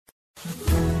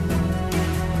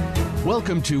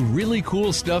Welcome to Really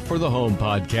Cool Stuff for the Home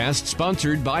podcast,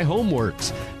 sponsored by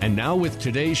HomeWorks. And now with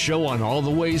today's show on all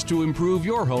the ways to improve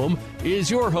your home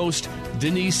is your host,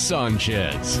 Denise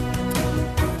Sanchez.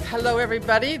 Hello,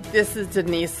 everybody. This is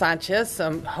Denise Sanchez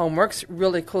from HomeWorks,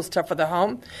 Really Cool Stuff for the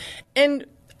Home. And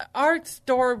our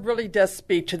store really does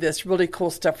speak to this really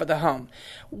cool stuff for the home.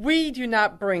 We do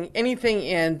not bring anything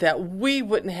in that we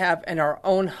wouldn't have in our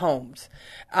own homes.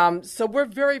 So we're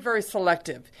very, very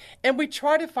selective. And we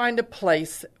try to find a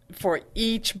place for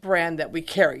each brand that we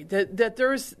carry, that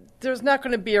there's not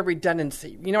going to be a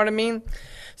redundancy. You know what I mean?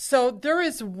 So there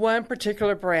is one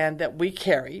particular brand that we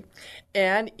carry,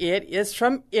 and it is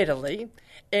from Italy,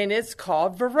 and it's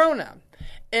called Verona.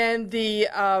 And the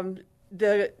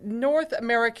North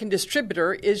American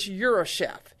distributor is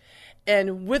Eurochef.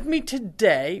 And with me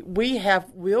today, we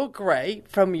have Will Gray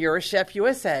from Eurochef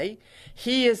USA.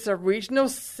 He is the regional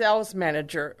sales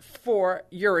manager for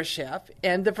Eurochef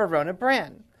and the Verona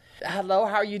brand. Hello,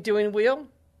 how are you doing, Will?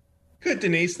 Good,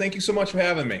 Denise. Thank you so much for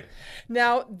having me.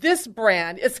 Now, this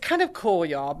brand, it's kind of cool,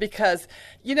 y'all, because,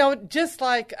 you know, just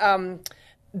like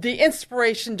the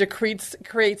inspiration to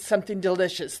create something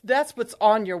delicious. That's what's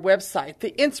on your website.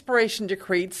 The inspiration to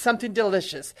create something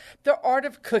delicious. The art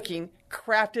of cooking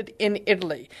crafted in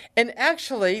Italy. And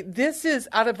actually, this is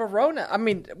out of Verona. I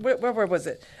mean, where was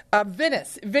it?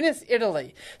 Venice,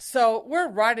 Italy. So we're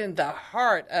right in the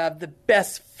heart of the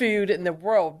best food in the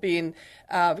world being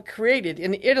created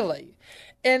in Italy.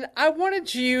 And I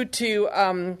wanted you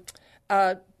to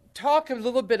talk a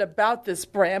little bit about this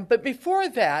brand, but before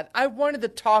that, I wanted to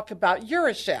talk about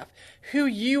Eurochef, who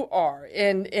you are,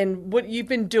 and what you've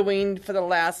been doing for the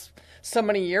last so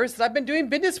many years. I've been doing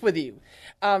business with you.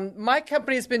 My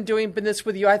company has been doing business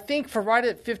with you, I think, for right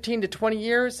at 15 to 20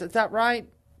 years. Is that right?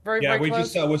 Very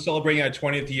close? We're celebrating our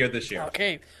 20th year this year.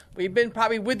 Okay. We've been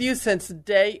probably with you since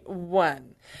day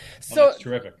one. So that's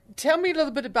terrific. Tell me a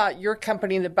little bit about your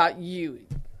company and about you.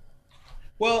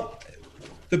 Well,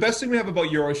 the best thing we have about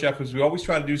Eurochef is we always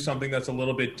try to do something that's a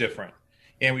little bit different.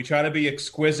 And we try to be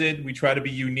exquisite, we try to be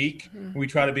unique, and we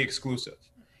try to be exclusive.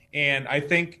 And I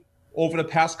think over the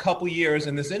past couple of years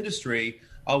in this industry,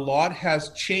 a lot has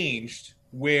changed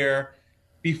where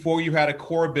before you had a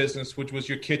core business, which was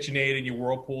your KitchenAid and your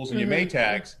Whirlpools and your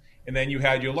Maytags, and then you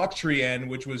had your luxury end,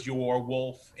 which was your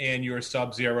Wolf and your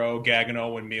Sub-Zero,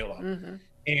 Gaggenau, and Miele.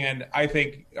 And I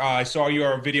think I saw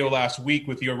your video last week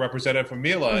with your representative from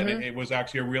Miele, and it was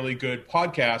actually a really good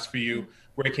podcast for you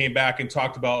where it came back and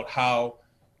talked about how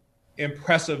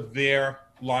impressive their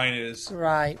line is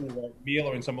for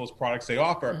Miele and some of those products they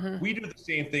offer. We do the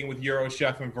same thing with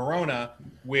Eurochef and Verona,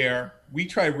 where we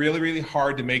try really, really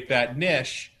hard to make that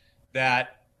niche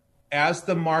that as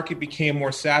the market became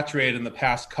more saturated in the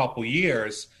past couple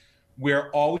years,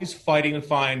 we're always fighting to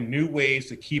find new ways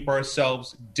to keep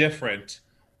ourselves different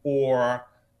or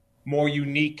more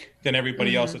unique than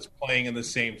everybody else that's playing in the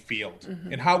same field.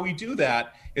 And how we do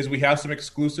that is we have some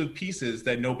exclusive pieces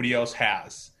that nobody else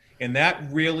has. And that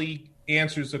really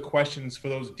answers the questions for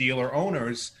those dealer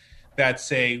owners that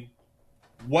say,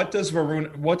 what does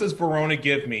Verona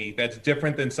give me that's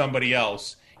different than somebody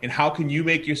else? And how can you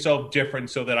make yourself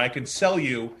different so that I can sell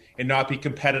you and not be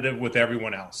competitive with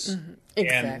everyone else?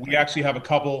 Exactly. And we actually have a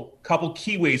couple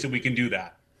key ways that we can do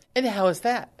that. And how is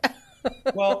that?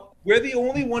 Well, we're the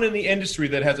only one in the industry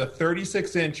that has a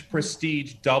 36-inch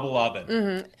Prestige double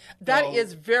oven. That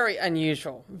is very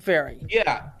unusual. Very.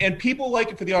 Yeah, and people like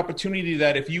it for the opportunity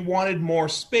that if you wanted more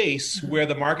space where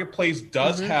the marketplace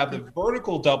does have the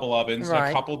vertical double ovens and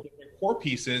a couple different core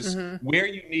pieces, we're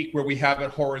unique where we have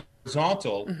it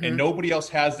horizontal and nobody else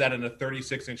has that in a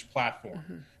 36-inch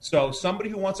platform. So somebody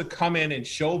who wants to come in and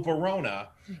show Verona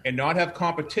and not have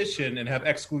competition and have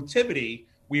exclusivity,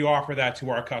 we offer that to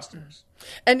our customers.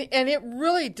 And it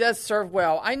really does serve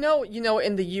well. I know,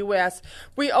 in the U.S.,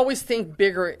 we always think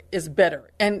bigger is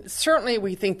better. And certainly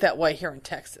we think that way here in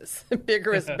Texas.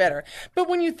 Bigger is better. But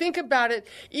when you think about it,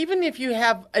 even if you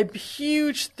have a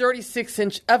huge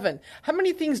 36-inch oven, how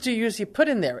many things do you usually put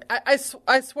in there? I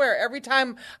swear, every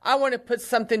time I want to put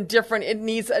something different, it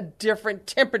needs a different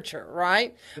temperature,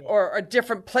 right? Yeah. Or a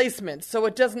different placement. So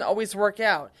it doesn't always work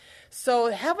out.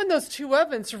 So having those two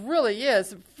ovens really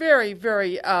is very,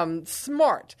 very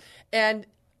smart. And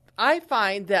I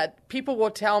find that people will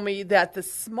tell me that the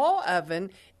small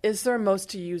oven is their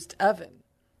most used oven.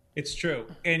 It's true.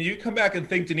 And you come back and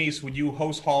think, Denise, when you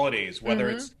host holidays, whether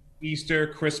it's Easter,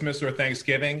 Christmas, or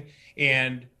Thanksgiving,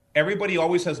 and everybody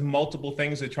always has multiple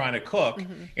things they're trying to cook,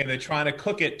 and they're trying to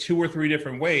cook it 2 or 3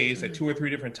 different ways at 2 or 3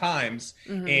 different times,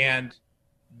 and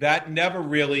that never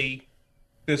really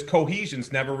there's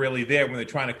cohesion's never really there when they're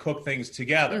trying to cook things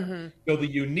together. So the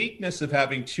uniqueness of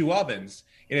having two ovens,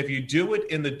 and if you do it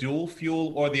in the dual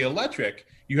fuel or the electric,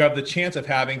 you have the chance of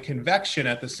having convection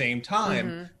at the same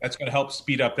time. That's going to help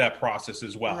speed up that process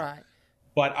as well. Right.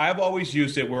 But I've always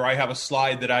used it where I have a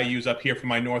slide that I use up here for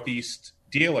my Northeast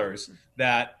dealers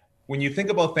that when you think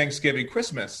about Thanksgiving,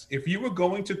 Christmas, if you were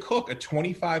going to cook a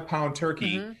 25-pound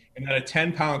turkey and then a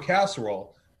 10-pound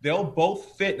casserole, they'll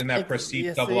both fit in that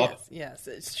Prestige double oven. Yes,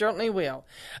 it certainly will.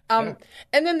 And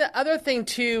then the other thing,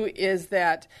 too, is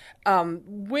that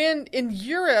when in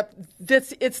Europe,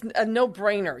 it's a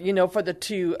no-brainer, for the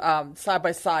two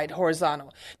side-by-side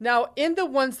horizontal. Now, in the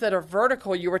ones that are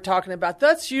vertical you were talking about,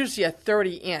 that's usually a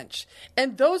 30-inch.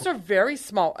 And those are very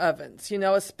small ovens,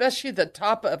 especially the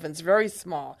top ovens, very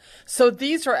small. So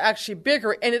these are actually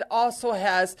bigger, and it also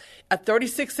has a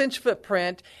 36-inch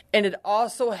footprint, and it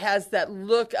also has that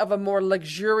look of a more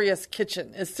luxurious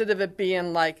kitchen instead of it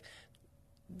being like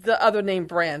the other name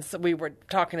brands that we were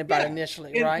talking about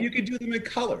initially, and right? You could do them in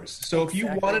colors. So if you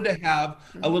wanted to have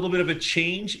a little bit of a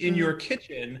change in your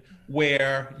kitchen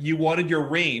where you wanted your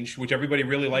range, which everybody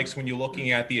really likes when you're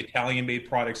looking at the Italian-made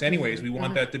products anyways, we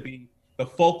want that to be the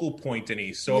focal point,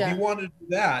 Denise. So if you wanted to do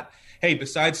that, hey,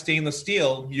 besides stainless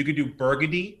steel, you could do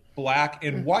burgundy, black,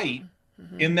 and white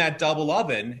in that double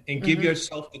oven and give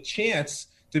yourself the chance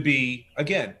to be,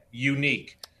 again,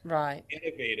 unique. Right.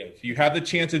 Innovative. You have the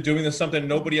chance of doing something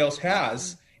nobody else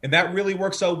has. And that really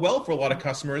works out well for a lot of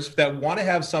customers that want to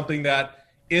have something that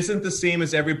isn't the same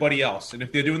as everybody else. And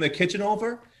if they're doing the kitchen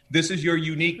over, this is your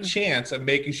unique chance of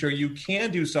making sure you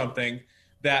can do something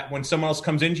that when someone else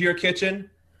comes into your kitchen,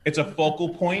 it's a focal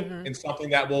point and something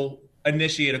that will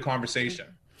initiate a conversation.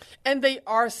 And they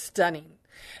are stunning.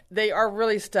 They are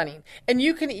really stunning. And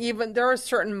you can there are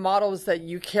certain models that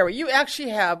you carry. You actually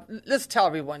have, let's tell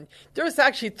everyone, there's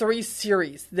actually 3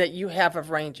 series that you have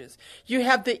of ranges. You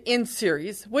have the N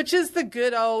series, which is the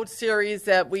good old series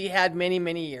that we had many,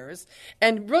 many years.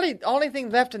 And really, the only thing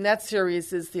left in that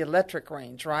series is the electric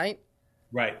range, right?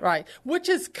 Right. Which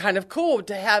is kind of cool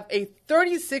to have a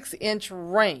 36-inch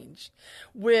range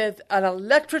with an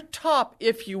electric top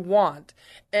if you want,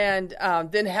 and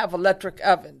then have electric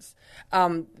ovens.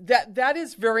 That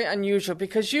is very unusual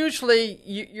because usually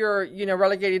you're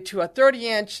relegated to a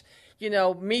 30-inch,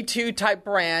 Me Too type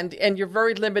brand, and you're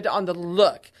very limited on the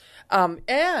look.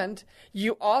 And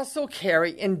you also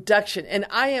carry induction, and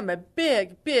I am a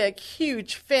big,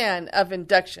 huge fan of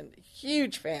induction.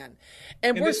 Huge fan.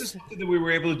 And this is something that we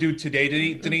were able to do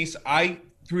today, Denise. I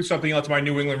threw something out to my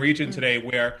New England region today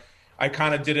where I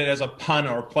kind of did it as a pun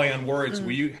or a play on words, where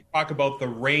you talk about the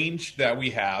range that we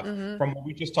have from what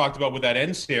we just talked about with that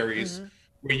N series,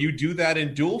 where you do that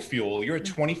in dual fuel, you're at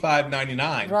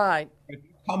 $25.99. Right. If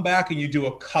you come back and you do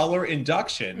a color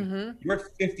induction, you're at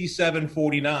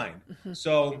 $57.49.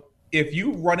 So if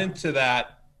you run into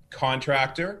that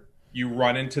contractor, you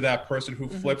run into that person who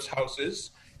flips houses,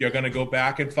 you're going to go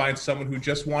back and find someone who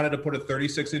just wanted to put a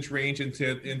 36-inch range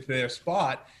into their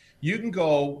spot. You can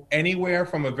go anywhere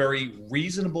from a very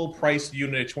reasonable priced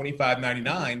unit at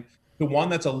 $25.99 to one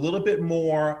that's a little bit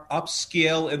more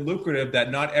upscale and lucrative that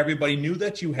not everybody knew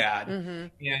that you had.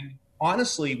 And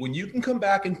honestly, when you can come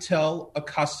back and tell a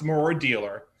customer or a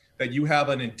dealer that you have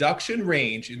an induction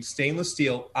range in stainless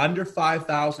steel under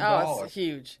 $5,000, it's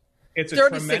huge. It's a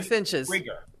 36 inches.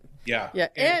 Rigor. Yeah.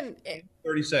 And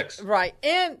 36. Right.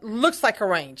 And looks like a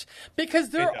range because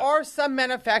there are some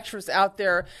manufacturers out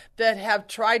there that have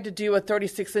tried to do a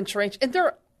 36-inch range, and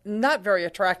they're not very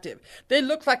attractive. They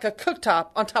look like a cooktop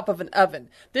on top of an oven.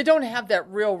 They don't have that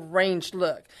real range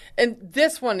look. And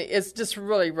this one is just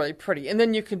really, really pretty. And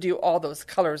then you can do all those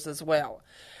colors as well.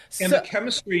 And the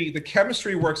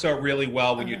chemistry works out really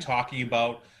well when you're talking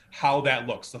about how that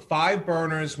looks. The 5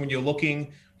 burners, when you're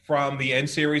looking from the N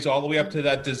series all the way up to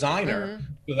that designer.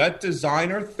 So that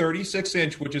designer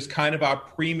 36-inch, which is kind of our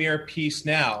premier piece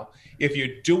now, if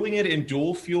you're doing it in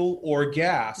dual fuel or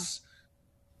gas,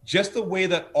 just the way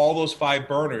that all those 5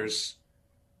 burners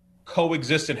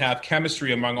coexist and have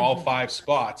chemistry among all 5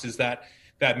 spots is that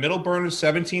middle burner is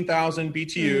 17,000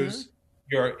 BTUs,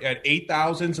 you're at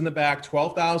 8,000s in the back,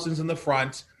 12,000s in the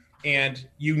front, and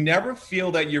you never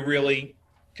feel that you're really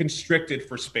constricted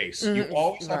for space. You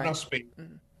always have enough space.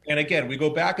 And again, we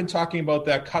go back and talking about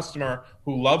that customer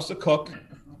who loves to cook,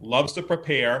 loves to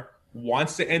prepare,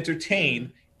 wants to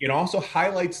entertain. It also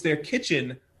highlights their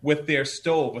kitchen with their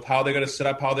stove, with how they're going to set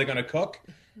up, how they're going to cook.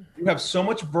 You have so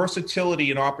much versatility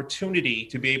and opportunity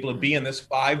to be able to be in this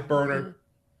 5-burner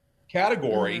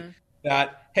category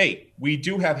that, hey, we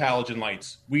do have halogen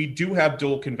lights. We do have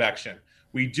dual convection.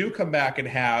 We do come back and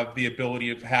have the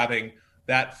ability of having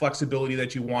that flexibility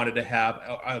that you wanted to have,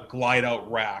 a glide out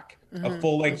rack, a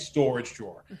full length storage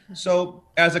drawer. So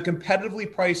as a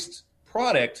competitively priced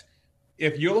product,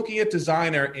 if you're looking at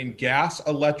Designer in gas,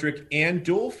 electric, and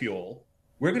dual fuel,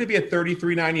 we're going to be at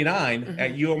 $33.99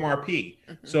 at UMRP.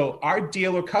 So our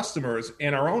dealer customers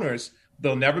and our owners,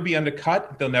 they'll never be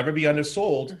undercut. They'll never be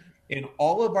undersold. And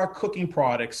all of our cooking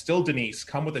products, still, Denise,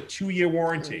 come with a 2-year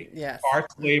warranty. Yes.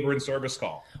 Parts, labor, and service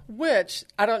call. Which,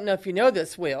 I don't know if you know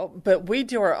this, Will, but we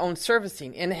do our own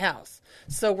servicing in-house.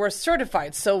 So we're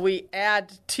certified, so we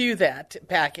add to that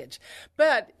package.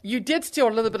 But you did steal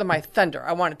a little bit of my thunder,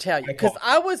 I want to tell you, because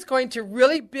I was going to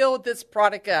really build this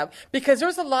product up because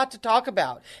there's a lot to talk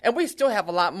about, and we still have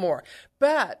a lot more.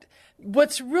 But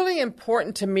what's really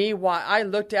important to me, why I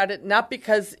looked at it, not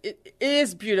because it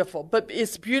is beautiful, but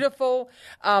it's beautiful.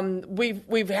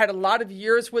 We've had a lot of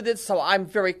years with it, so I'm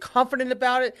very confident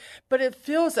about it. But it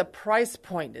feels a price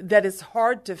point that is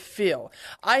hard to fill.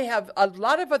 I have a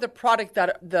lot of other products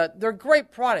they're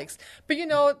great products, but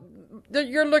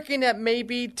you're looking at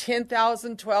maybe $10,000,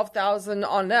 $12,000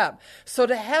 on up. So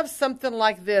to have something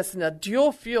like this in a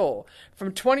dual fuel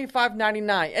from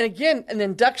 $25.99, and again, an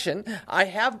induction, I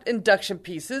have induction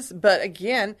pieces, but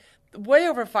again, way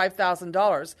over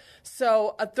 $5,000.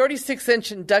 So a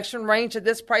 36-inch induction range at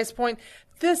this price point,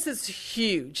 this is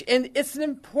huge. And it's an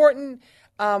important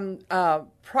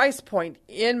price point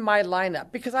in my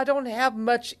lineup because I don't have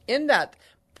much in that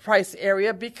price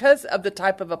area because of the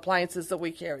type of appliances that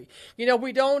we carry.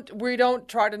 We don't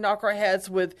try to knock our heads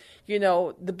with,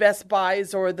 the Best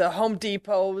Buys or the Home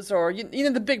Depots or,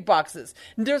 the big boxes.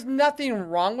 There's nothing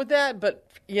wrong with that, but,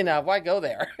 why go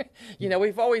there?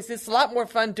 It's a lot more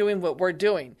fun doing what we're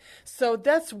doing. So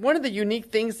that's one of the unique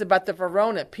things about the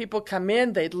Verona. People come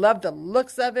in, they love the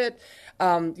looks of it.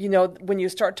 When you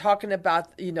start talking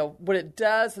about, what it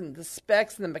does and the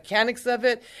specs and the mechanics of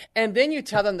it, and then you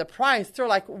tell them the price, they're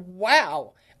like,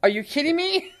 wow, are you kidding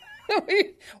me?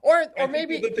 or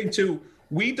maybe the thing too,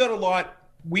 we've done a lot.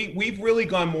 We've really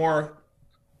gone more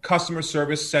customer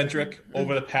service centric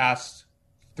over the past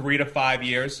 3 to 5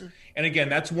 years. And again,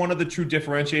 that's one of the true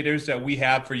differentiators that we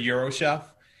have for EuroChef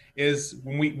is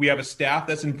when we have a staff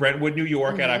that's in Brentwood, New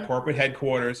York at our corporate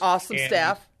headquarters. Awesome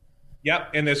staff.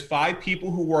 Yep, and there's 5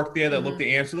 people who work there that look to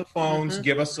answer the phones,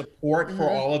 give us support for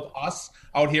all of us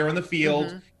out here in the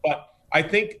field. But I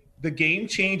think the game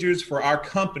changers for our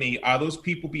company are those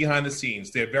people behind the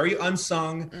scenes. They're very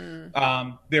unsung.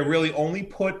 They're really only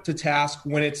put to task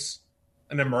when it's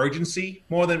an emergency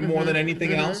more than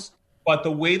anything else. But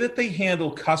the way that they handle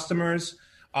customers,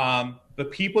 the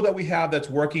people that we have that's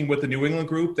working with the New England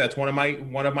group, that's one of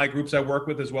my groups I work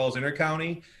with as well as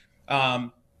Intercounty.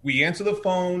 We answer the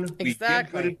phone.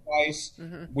 Exactly. We give good advice.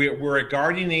 We're a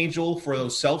guardian angel for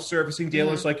those self-servicing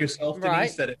dealers like yourself,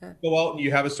 Denise, that if you go out and you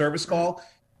have a service call,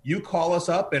 you call us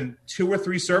up and 2 or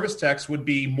 3 service techs would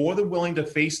be more than willing to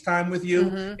FaceTime with you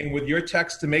and with your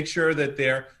techs to make sure that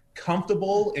they're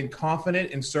comfortable and confident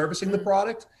in servicing the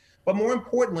product. But more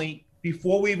importantly,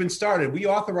 before we even started, we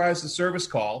authorized the service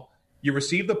call. You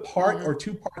received the part or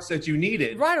 2 parts that you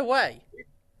needed. Right away.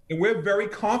 And we're very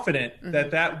confident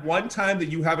that one time that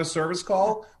you have a service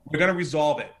call, we're going to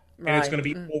resolve it. And it's going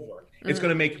to be over. It's going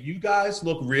to make you guys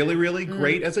look really, really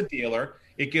great as a dealer.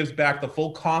 It gives back the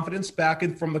full confidence back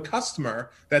in from the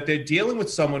customer that they're dealing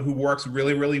with someone who works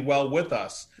really, really well with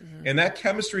us. And that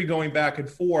chemistry going back and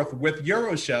forth with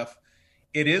EuroChef,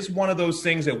 it is one of those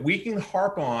things that we can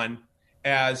harp on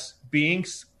as being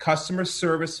customer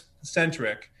service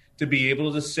centric to be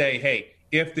able to say, hey,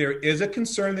 if there is a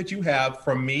concern that you have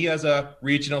from me as a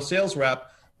regional sales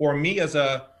rep or me as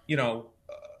a,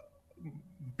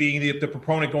 being the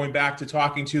proponent going back to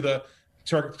talk to the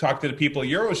people at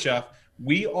EuroChef,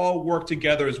 we all work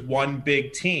together as one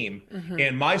big team.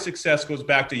 And my success goes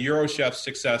back to EuroChef's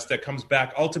success that comes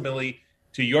back ultimately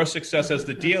to your success as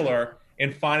the dealer.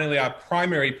 And finally, our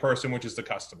primary person, which is the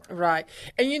customer. Right.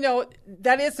 And,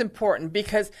 that is important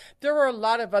because there are a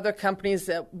lot of other companies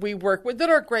that we work with that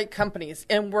are great companies,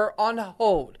 and we're on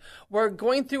hold. We're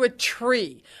going through a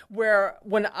tree where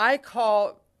when I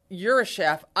call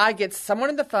EuroChef, I get someone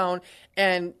on the phone,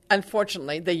 and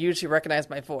unfortunately, they usually recognize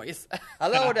my voice.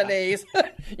 Hello, Denise.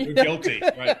 You're guilty,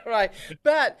 right? Right.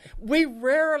 But we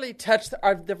rarely touch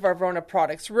the Verona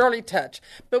products, rarely touch.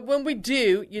 But when we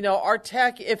do, our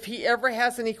tech, if he ever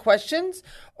has any questions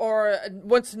or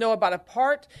wants to know about a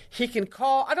part, he can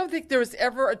call. I don't think there was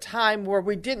ever a time where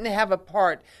we didn't have a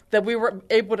part that we were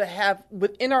able to have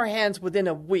within our hands within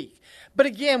a week. But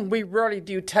again, we rarely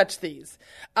do touch these.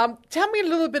 Tell me a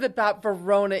little bit bit about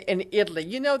Verona in Italy.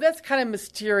 You know, that's kind of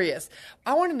mysterious.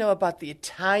 I want to know about the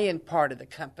Italian part of the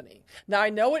company. Now, I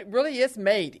know it really is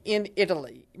made in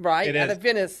Italy, right? It Out is. of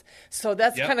Venice. So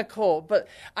that's kind of cool. But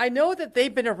I know that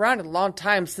they've been around a long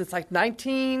time, since like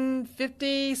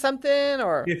 1950 something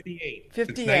or 58.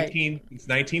 58. It's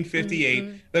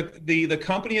 1958. The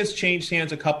company has changed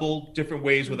hands a couple different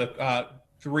ways with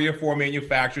 3 or 4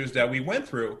 manufacturers that we went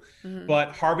through.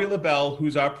 But Harvey LaBelle,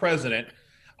 who's our president,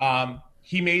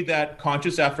 he made that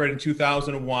conscious effort in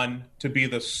 2001 to be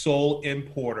the sole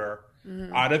importer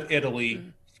out of Italy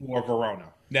for Verona.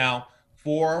 Now,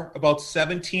 for about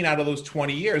 17 out of those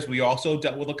 20 years, we also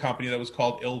dealt with a company that was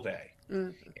called Ilve.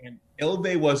 And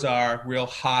Ilve was our real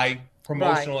high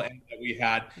promotional end that we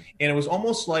had. And it was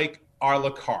almost like a la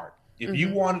carte. If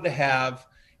you wanted to have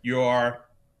your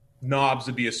knobs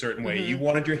to be a certain way, you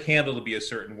wanted your handle to be a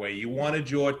certain way, you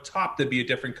wanted your top to be a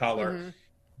different color,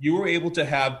 you were able to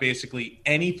have basically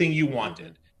anything you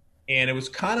wanted. And it was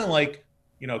kind of like,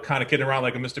 you know, kind of kidding around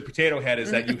like a Mr. Potato Head, is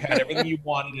that you had everything you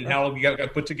wanted and how you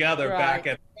got put together back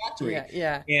at the factory.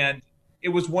 And it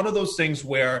was one of those things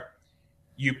where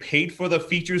you paid for the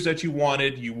features that you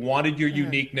wanted your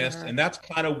uniqueness, and that's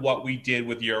kind of what we did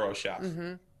with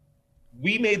Eurochef.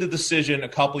 We made the decision a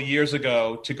couple years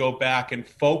ago to go back and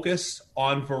focus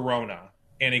on Verona,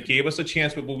 and it gave us a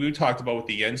chance with what we talked about with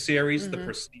the N Series, the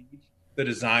Prestige, the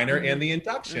Designer, and the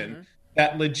Induction,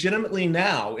 that legitimately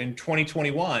now in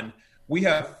 2021, we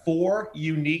have 4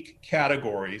 unique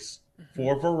categories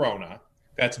for Verona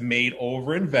that's made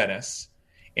over in Venice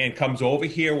and comes over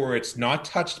here where it's not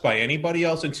touched by anybody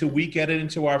else until we get it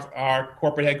into our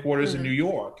corporate headquarters in New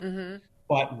York.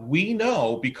 But we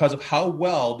know, because of how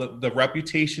well the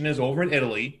reputation is over in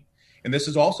Italy, and this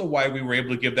is also why we were able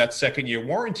to give that 2nd-year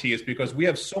warranty, is because we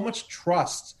have so much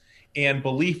trust and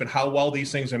belief in how well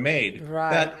these things are made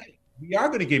that we are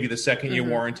going to give you the 2nd-year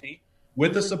warranty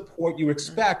with the support you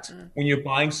expect when you're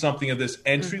buying something of this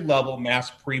entry-level mass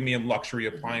premium luxury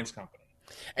appliance company.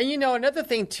 And you know, another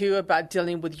thing too about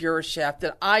dealing with Eurochef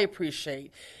that I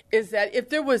appreciate is that if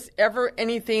there was ever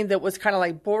anything that was kind of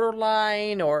like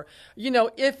borderline or, you know,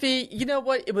 iffy, you know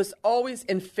what? It was always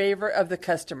in favor of the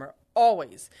customer.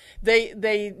 Always.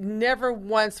 They never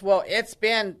once, well, it's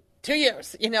been 2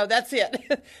 years, you know, that's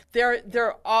it.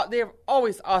 They're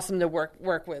always awesome to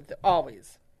work with,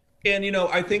 always. And, you know,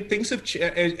 I think things have,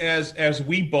 as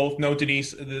we both know,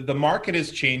 Denise, the market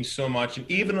has changed so much. And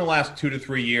even in the last 2 to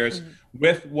 3 years,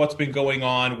 with what's been going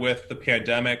on with the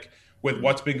pandemic, with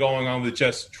what's been going on with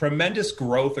just tremendous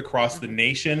growth across the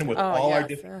nation with all our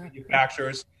different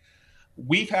manufacturers,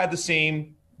 we've had the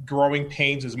same growing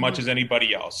pains as much as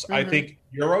anybody else. I think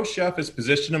Eurochef has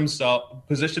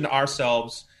positioned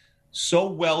ourselves so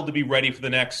well to be ready for the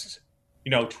next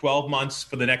 12 months,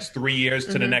 for the next 3 years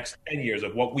to the next 10 years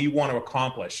of what we want to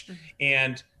accomplish.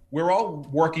 And we're all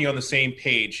working on the same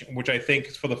page, which I think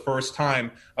is for the first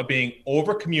time of being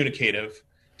over communicative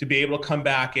to be able to come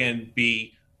back and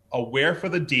be aware for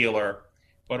the dealer.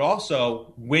 But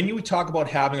also, when you talk about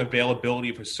having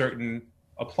availability for certain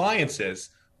appliances,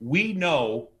 we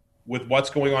know with what's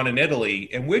going on in Italy,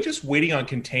 and we're just waiting on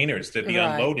containers to be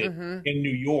unloaded in New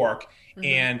York.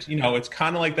 And, you know, it's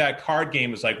kind of like that card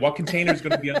game. It's like, what container is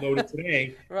going to be unloaded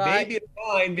today? Maybe it's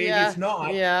fine, maybe it's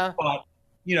not. But,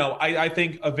 you know, I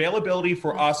think availability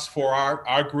for us, for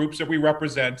our groups that we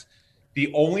represent,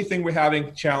 the only thing we're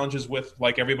having challenges with,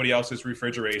 like everybody else, is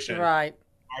refrigeration. Right.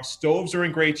 Our stoves are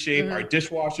in great shape. Our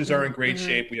dishwashers are in great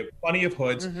shape. We have plenty of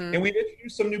hoods. And we've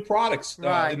introduced some new products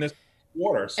in this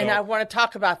quarter. So. And I want to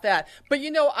talk about that. But,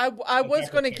 you know, I was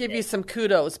going to give you some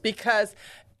kudos because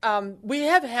we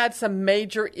have had some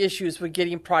major issues with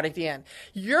getting product in.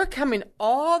 You're coming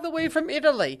all the way from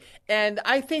Italy, and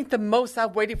I think the most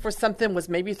I've waited for something was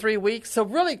maybe 3 weeks. So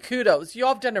really kudos. You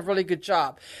all have done a really good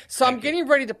job. So I'm getting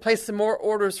ready to place some more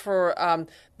orders for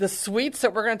the sweets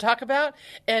that we're going to talk about,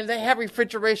 and they have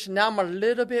refrigeration. Now I'm a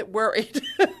little bit worried.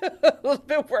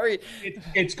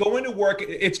 It's going to work.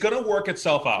 It's going to work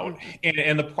itself out.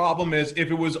 And the problem is,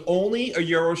 if it was only a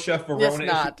Eurochef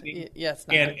Verona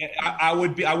I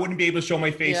wouldn't be able to show my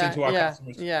face into our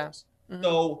customers.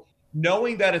 So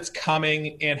knowing that it's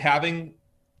coming and having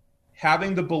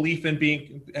the belief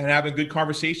in having good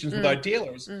conversations with our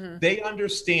dealers, they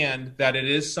understand that it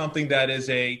is something that is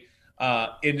a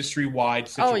industry-wide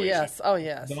situation. Oh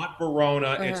yes. It's not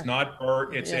Verona. It's not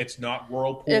Burt. It's not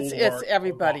Whirlpool. It's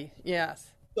everybody. Yes.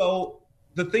 So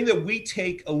the thing that we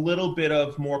take a little bit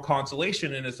of more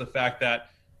consolation in is the fact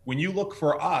that when you look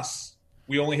for us,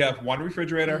 we only have one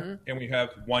refrigerator and we have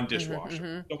one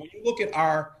dishwasher. So when you look at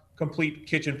our complete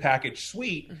kitchen package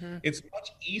suite, it's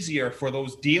much easier for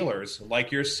those dealers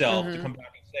like yourself to come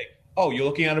back and say, oh, you're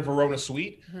looking at a Verona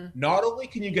suite? Not only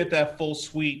can you get that full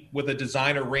suite with a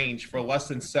designer range for less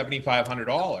than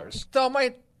 $7,500.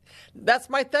 So that's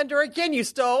my thunder again, you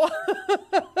stole.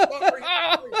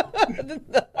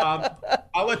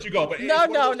 I'll let you go. But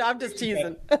no, I'm just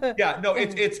teasing.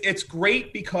 It's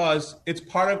great because it's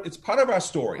part of our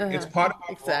story. It's part of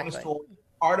our Verona story.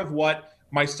 Part of what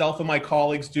myself and my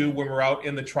colleagues do when we're out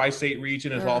in the tri-state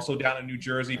region is also down in New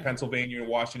Jersey, Pennsylvania, and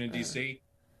Washington, D.C.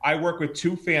 I work with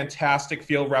two fantastic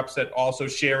field reps that also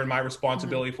share in my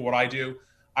responsibility for what I do.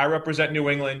 I represent New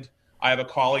England. I have a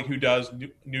colleague who does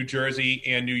New Jersey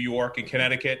and New York and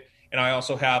Connecticut. And I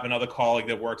also have another colleague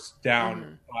that works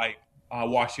down by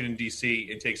Washington, D.C.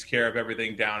 and takes care of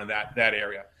everything down in that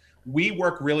area. We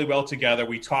work really well together.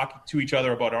 We talk to each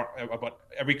other about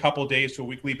every couple of days to a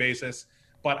weekly basis.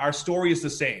 But our story is the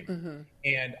same.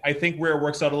 And I think where it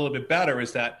works out a little bit better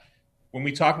is that when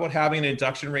we talk about having an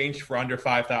induction range for under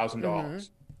 $5,000,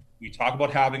 we talk about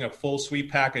having a full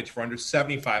suite package for under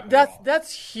 $7,500.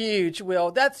 That's huge, Will.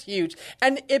 That's huge.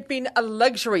 And it being a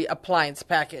luxury appliance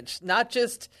package, not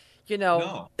just,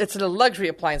 it's a luxury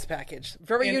appliance package.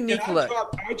 Very unique look.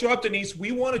 Our job, Denise,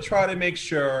 we want to try to make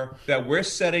sure that we're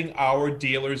setting our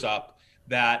dealers up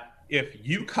that if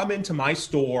you come into my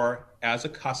store as a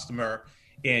customer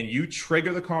and you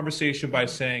trigger the conversation by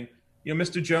saying,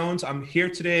 Mr. Jones, I'm here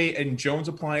today in Jones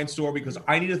Appliance Store because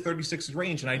I need a 36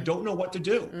 range and I don't know what to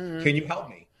do. Can you help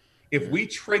me? If we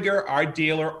trigger our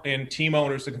dealer and team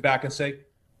owners to come back and say,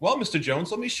 well, Mr. Jones,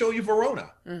 let me show you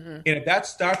Verona. And if that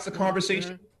starts the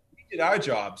conversation, we did our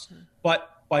jobs.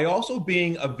 But by also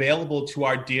being available to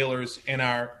our dealers and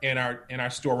our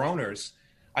store owners,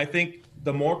 I think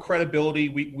the more credibility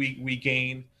we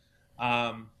gain,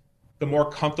 the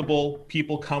more comfortable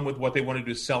people come with what they want to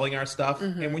do selling our stuff.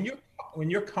 And when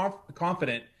you're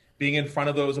confident being in front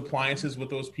of those appliances with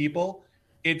those people,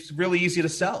 it's really easy to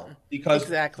sell because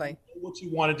you know what you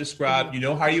want to describe, you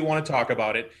know how you want to talk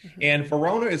about it. And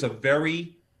Verona is a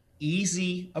very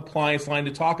easy appliance line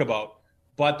to talk about,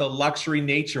 but the luxury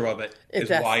nature of it is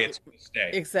why it's going to stay.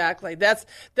 Exactly. That's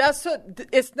what,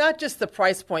 it's not just the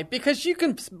price point, because you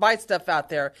can buy stuff out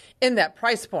there in that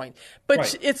price point,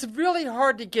 but it's really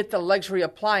hard to get the luxury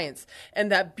appliance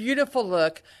and that beautiful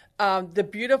look. The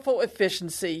beautiful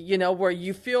efficiency, where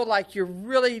you feel like you're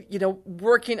really,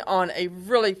 working on a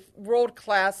really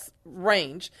world-class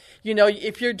range.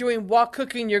 If you're doing wok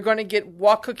cooking, you're going to get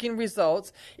wok cooking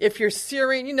results. If you're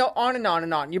searing, on and on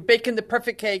and on. You're baking the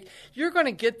perfect cake. You're going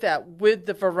to get that with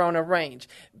the Verona range.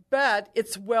 But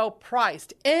it's well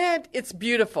priced and it's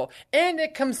beautiful. And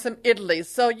it comes from Italy.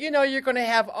 So, you're going to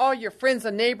have all your friends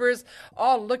and neighbors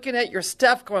all looking at your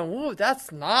stuff going, ooh,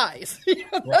 that's nice.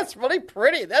 That's really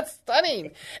pretty. That's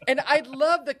stunning. And I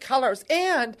love the colors.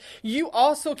 And you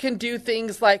also can do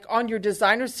things like on your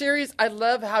designer series. I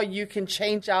love how you can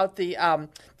change out the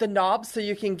knobs. So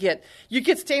you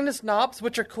get stainless knobs,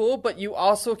 which are cool, but you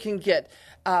also can get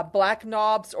black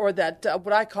knobs or that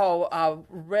what I call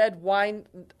red wine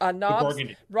knobs.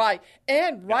 Right.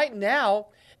 And right now,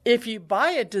 if you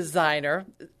buy a designer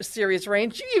series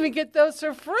range, you even get those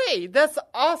for free. That's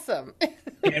awesome.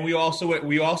 And we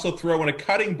also throw in a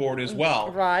cutting board as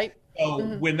well. Right.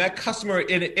 So when that customer,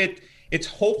 it's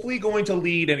hopefully going to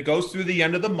lead, and it goes through the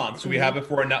end of the month. So we have it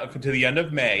to the end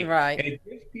of May. Right. And it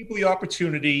gives people the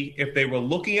opportunity, if they were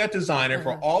looking at designer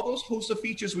for all those host of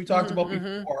features we talked about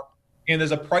before, and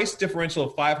there's a price differential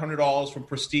of $500 from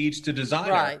prestige to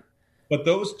designer. Right. But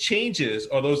those changes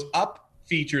or those up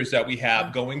features that we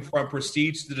have going from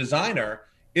prestige to designer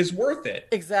is worth it.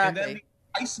 Exactly. And then the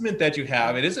placement that you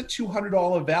have, it is a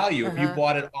 $200 value if you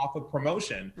bought it off of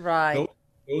promotion. Right.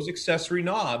 Those accessory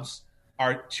knobs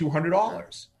are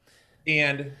 $200.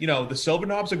 And, the silver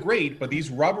knobs are great, but these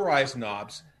rubberized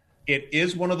knobs, it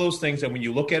is one of those things that when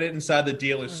you look at it inside the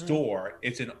dealer's store,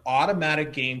 it's an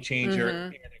automatic game changer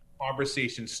and a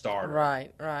conversation starter.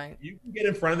 Right. You can get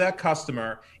in front of that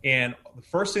customer, and the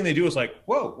first thing they do is like,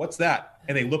 whoa, what's that?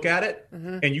 And they look at it,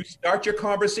 and you start your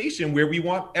conversation where we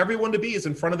want everyone to be is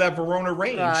in front of that Verona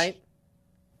range. Right.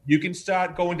 You can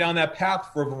start going down that path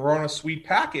for a Verona suite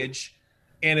package,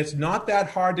 and it's not that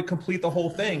hard to complete the whole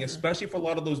thing, especially for a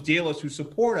lot of those dealers who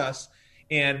support us.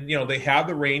 And, they have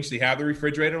the range, they have the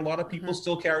refrigerator. A lot of people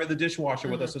still carry the dishwasher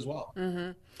with us as well.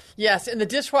 Yes, and the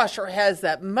dishwasher has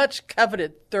that much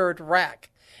coveted third rack.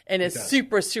 And it's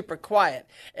super, super quiet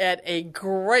at a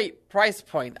great price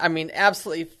point. I mean,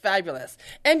 absolutely fabulous.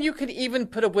 And you can even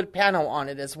put a wood panel on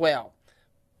it as well.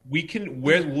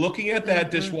 We're looking at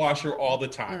that dishwasher all the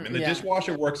time. And the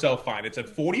dishwasher works out fine. It's at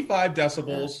 45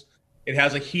 decibels. It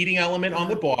has a heating element on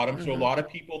the bottom, so a lot of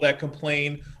people that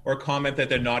complain or comment that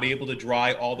they're not able to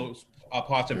dry all those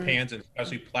pots and pans, and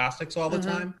especially plastics all the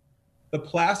time, the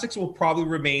plastics will probably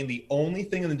remain the only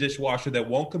thing in the dishwasher that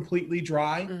won't completely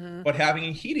dry, but having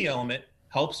a heating element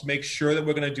helps make sure that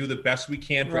we're going to do the best we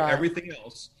can for everything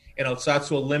else. And it starts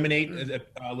to eliminate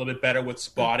a little bit better with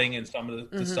spotting and some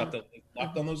of the stuff that's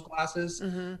left on those glasses.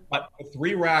 But with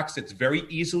 3 racks, it's very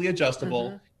easily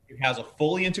adjustable. It has a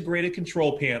fully integrated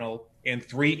control panel and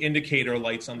 3 indicator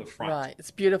lights on the front. Right,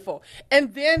 it's beautiful.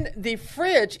 And then the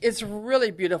fridge is really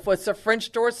beautiful. It's a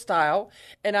French door style,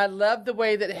 and I love the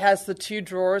way that it has the 2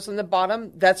 drawers on the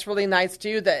bottom. That's really nice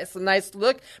too. It's a nice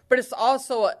look, but it's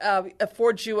also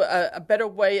affords you a better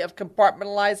way of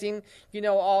compartmentalizing. You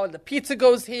know, all the pizza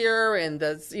goes here, and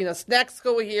the snacks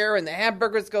go here, and the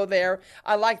hamburgers go there.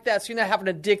 I like that. So you're not having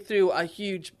to dig through a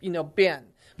huge bin,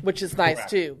 which is nice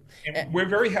too. And we're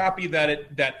very happy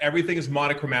that everything is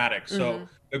monochromatic. So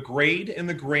the grade and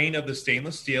the grain of the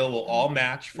stainless steel will all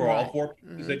match for all 4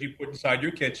 pieces that you put inside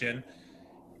your kitchen.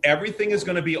 Everything is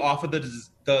going to be off of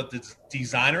the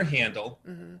designer handle.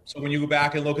 So when you go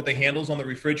back and look at the handles on the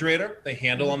refrigerator, the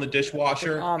handle on the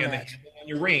dishwasher, and the handle on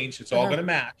your range, it's all going to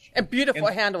match. And beautiful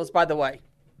handles, by the way.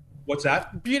 What's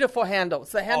that? Beautiful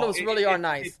handles. The handles really are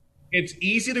nice. It's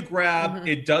easy to grab.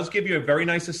 It does give you a very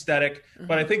nice aesthetic.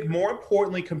 But I think more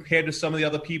importantly, compared to some of the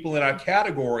other people in our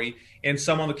category and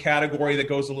some of the category that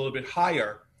goes a little bit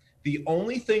higher, the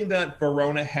only thing that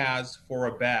Verona has for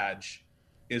a badge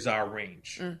is our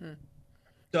range.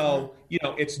 So,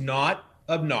 it's not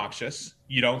obnoxious.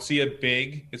 You don't see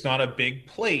it's not a big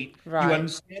plate. Right. You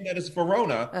understand that it's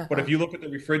Verona, but if you look at the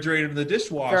refrigerator and the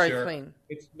dishwasher,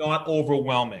 it's not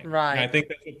overwhelming. Right. And I think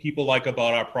that's what people like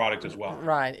about our product as well.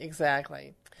 Right,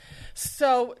 exactly.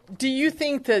 So do you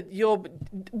think that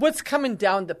what's coming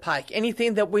down the pike?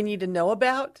 Anything that we need to know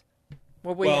about?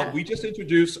 We just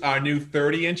introduced our new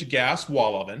 30-inch gas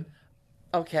wall oven.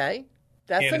 Okay.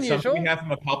 That's and unusual. It's something we had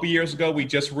from a couple years ago. We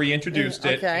just reintroduced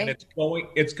it, and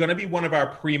it's going to be one of our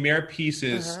premier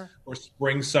pieces for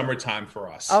spring, summertime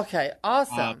for us. Okay,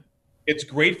 awesome. It's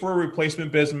great for a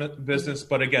replacement business,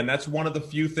 but again, that's one of the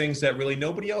few things that really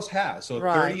nobody else has. So a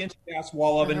 30-inch gas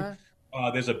wall oven,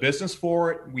 there's a business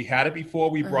for it. We had it before.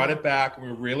 We brought it back.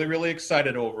 We're really, really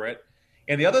excited over it.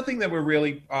 And the other thing that we're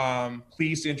really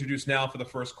pleased to introduce now for the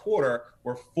first quarter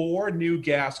were 4 new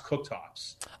gas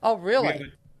cooktops. Oh,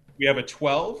 really? We have a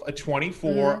 12, a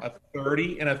 24, a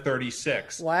 30, and a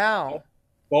 36. Wow.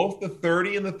 Both the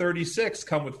 30 and the 36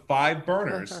 come with 5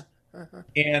 burners.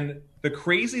 And the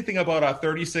crazy thing about our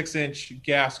 36-inch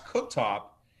gas cooktop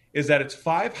is that it's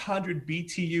 500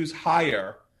 BTUs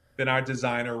higher than our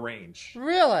designer range.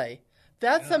 Really?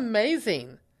 That's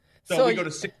amazing. So we go to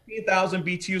 16,000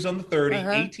 BTUs on the 30,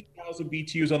 18,000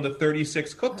 BTUs on the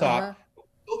 36 cooktop.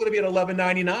 Still going to be at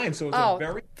 $11.99. So it's a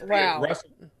very aggressive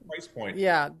price point.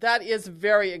 Yeah, that is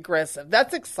very aggressive.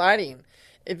 That's exciting.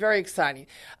 Very exciting.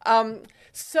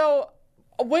 So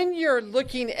when you're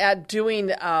looking at doing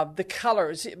the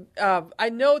colors, I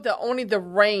know that only the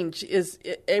range is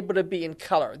able to be in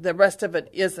color. The rest of it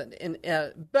isn't.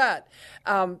 But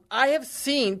I have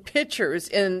seen pictures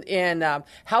in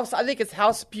House. I think it's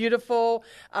House Beautiful,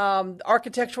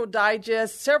 Architectural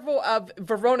Digest, several of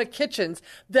Verona kitchens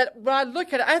that when I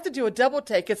look at it, I have to do a double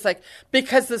take. It's like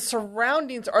because the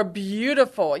surroundings are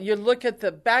beautiful. You look at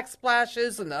the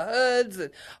backsplashes and the hoods,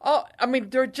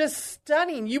 and they're just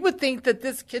stunning. You would think that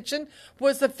this kitchen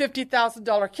was a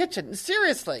 $50,000 kitchen.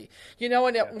 Seriously,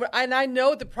 and I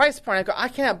know the price point. I go, I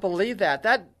can't believe that.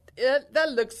 That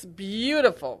looks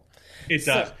beautiful. It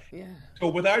does. So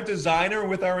with our designer and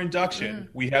with our induction,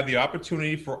 we have the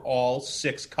opportunity for all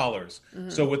 6 colors.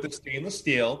 So with the stainless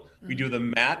steel, we do the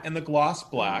matte and the gloss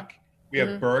black. We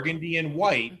have burgundy and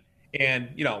white. And,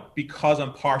 because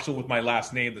I'm partial with my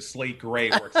last name, the slate gray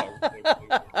works out really,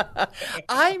 really well.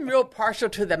 I'm real partial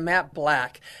to the matte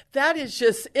black. It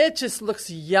just looks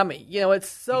yummy. It's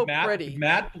so pretty.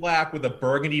 Matte black with a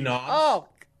burgundy knob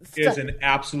is an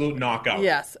absolute knockout.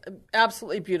 Yes,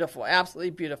 absolutely beautiful.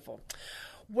 Absolutely beautiful.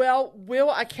 Well, Will,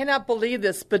 I cannot believe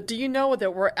this, but do you know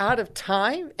that we're out of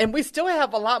time? And we still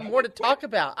have a lot more to talk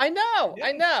about. I know.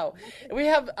 We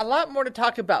have a lot more to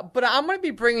talk about, but I'm going to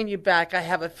be bringing you back, I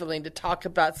have a feeling, to talk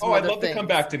about some other things. I'd love to come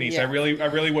back, Denise. Yeah. I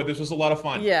really would. This was a lot of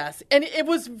fun. Yes, and it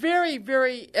was very,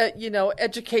 very,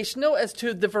 educational as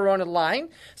to the Verona line.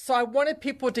 So I wanted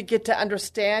people to get to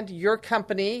understand your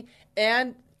company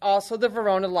and also the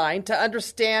Verona line to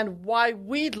understand why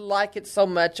we like it so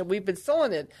much and we've been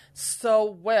selling it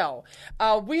so well.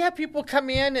 We have people come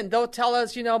in and they'll tell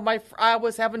us, I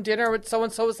was having dinner at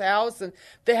so-and-so's house and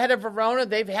they had a Verona.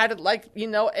 They've had it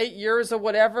 8 years or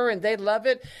whatever, and they love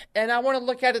it. And I want to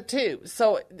look at it too.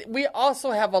 So we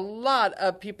also have a lot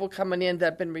of people coming in that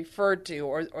have been referred to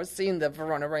or seen the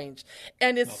Verona range.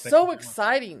 And it's so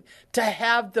exciting to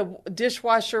have the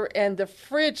dishwasher and the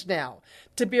fridge now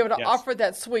to be able to offer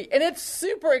that suite. And it's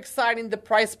super exciting, the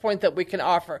price point that we can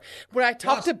offer. When I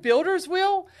talk to builders,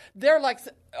 Will, they're like,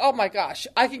 oh my gosh,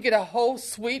 I can get a whole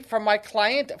suite for my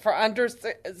client for under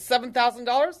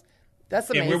 $7,000? That's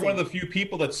amazing. And we're one of the few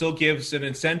people that still gives an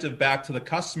incentive back to the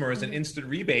customer as an instant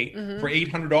rebate for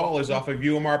 $800 off of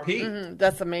UMRP.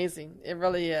 That's amazing. It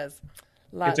really is.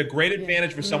 It's a great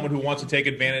advantage for someone who wants to take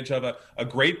advantage of a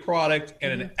great product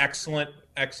and an excellent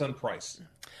price.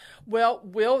 Well,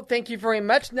 Will, thank you very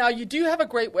much. Now, you do have a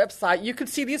great website. You can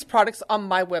see these products on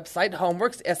my website,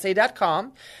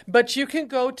 homeworkssa.com, but you can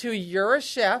go to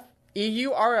EuroChef,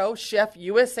 EURO,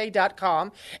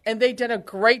 chefusa.com, and they've done a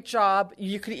great job.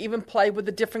 You could even play with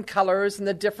the different colors and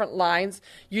the different lines.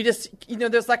 You just,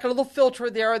 there's like a little filter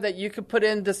there that you could put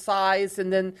in the size,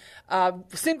 and then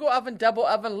single oven, double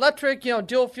oven, electric,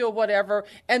 dual fuel, whatever,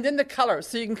 and then the colors.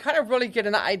 So you can kind of really get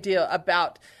an idea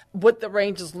about what the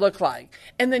ranges look like.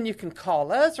 And then you can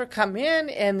call us or come in,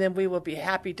 and then we will be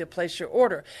happy to place your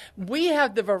order. We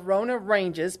have the Verona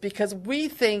ranges because we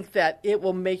think that it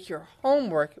will make your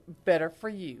homework better for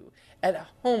you at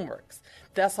HomeWorks.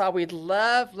 That's why we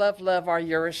love, love, love our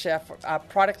EuroChef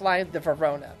product line, the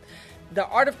Verona. The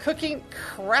art of cooking,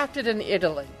 crafted in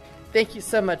Italy. Thank you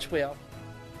so much, Will.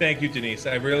 Thank you, Denise.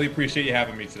 I really appreciate you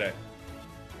having me today.